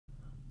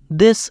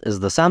This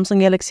is the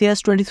Samsung Galaxy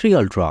S23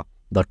 Ultra,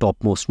 the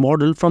topmost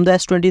model from the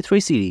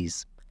S23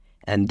 series.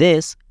 And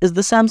this is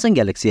the Samsung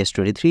Galaxy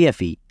S23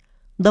 FE,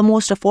 the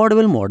most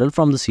affordable model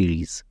from the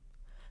series.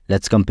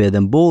 Let's compare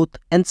them both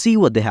and see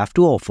what they have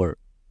to offer.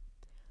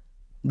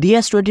 The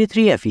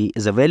S23 FE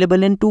is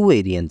available in two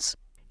variants,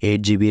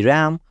 8GB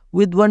RAM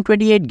with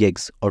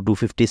 128GB or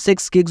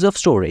 256GB of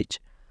storage,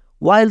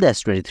 while the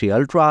S23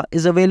 Ultra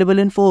is available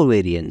in four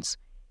variants,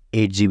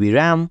 8GB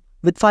RAM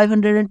with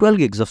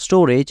 512GB of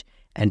storage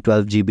and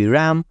 12GB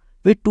RAM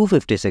with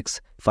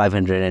 256,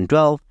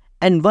 512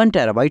 and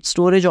 1TB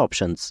storage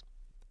options.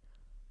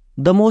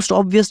 The most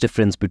obvious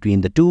difference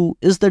between the two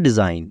is the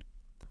design.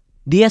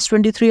 The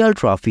S23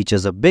 Ultra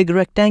features a big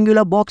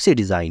rectangular boxy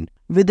design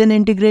with an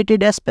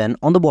integrated S Pen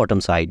on the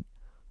bottom side,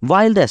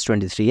 while the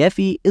S23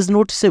 FE is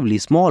noticeably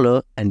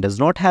smaller and does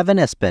not have an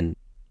S Pen.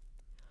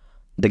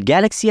 The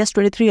Galaxy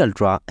S23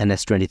 Ultra and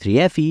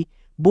S23 FE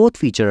both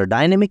feature a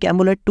dynamic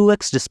AMOLED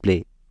 2X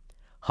display.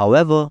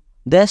 However,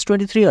 the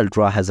S23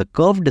 Ultra has a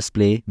curved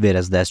display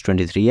whereas the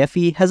S23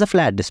 FE has a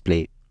flat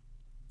display.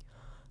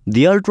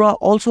 The Ultra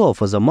also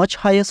offers a much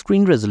higher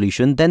screen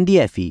resolution than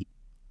the FE.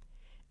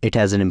 It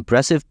has an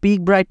impressive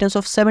peak brightness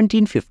of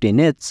 1750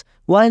 nits,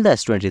 while the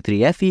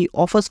S23 FE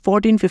offers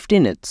 1450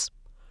 nits.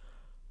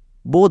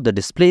 Both the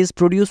displays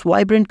produce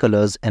vibrant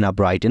colors and are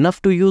bright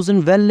enough to use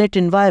in well-lit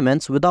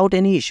environments without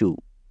any issue.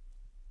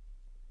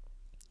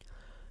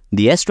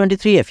 The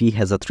S23 FE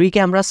has a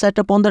 3-camera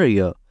setup on the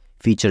rear,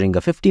 featuring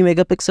a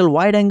 50MP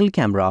wide-angle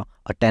camera,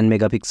 a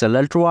 10MP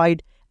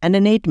ultra-wide, and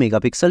an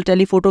 8MP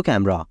telephoto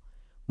camera,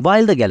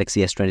 while the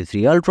Galaxy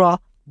S23 Ultra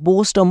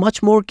boasts a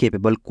much more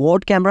capable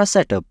quad-camera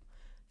setup,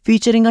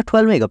 featuring a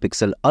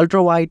 12MP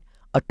ultra-wide,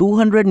 a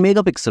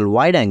 200MP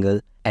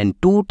wide-angle,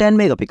 and two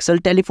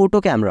 10MP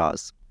telephoto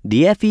cameras.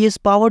 The FE is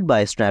powered by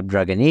a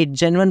Snapdragon 8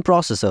 Gen 1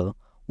 processor,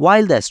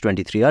 while the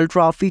S23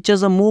 Ultra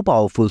features a more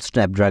powerful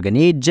Snapdragon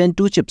 8 Gen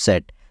 2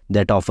 chipset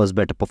that offers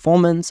better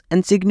performance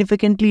and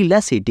significantly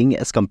less heating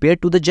as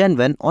compared to the Gen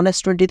 1 on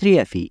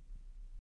S23 FE.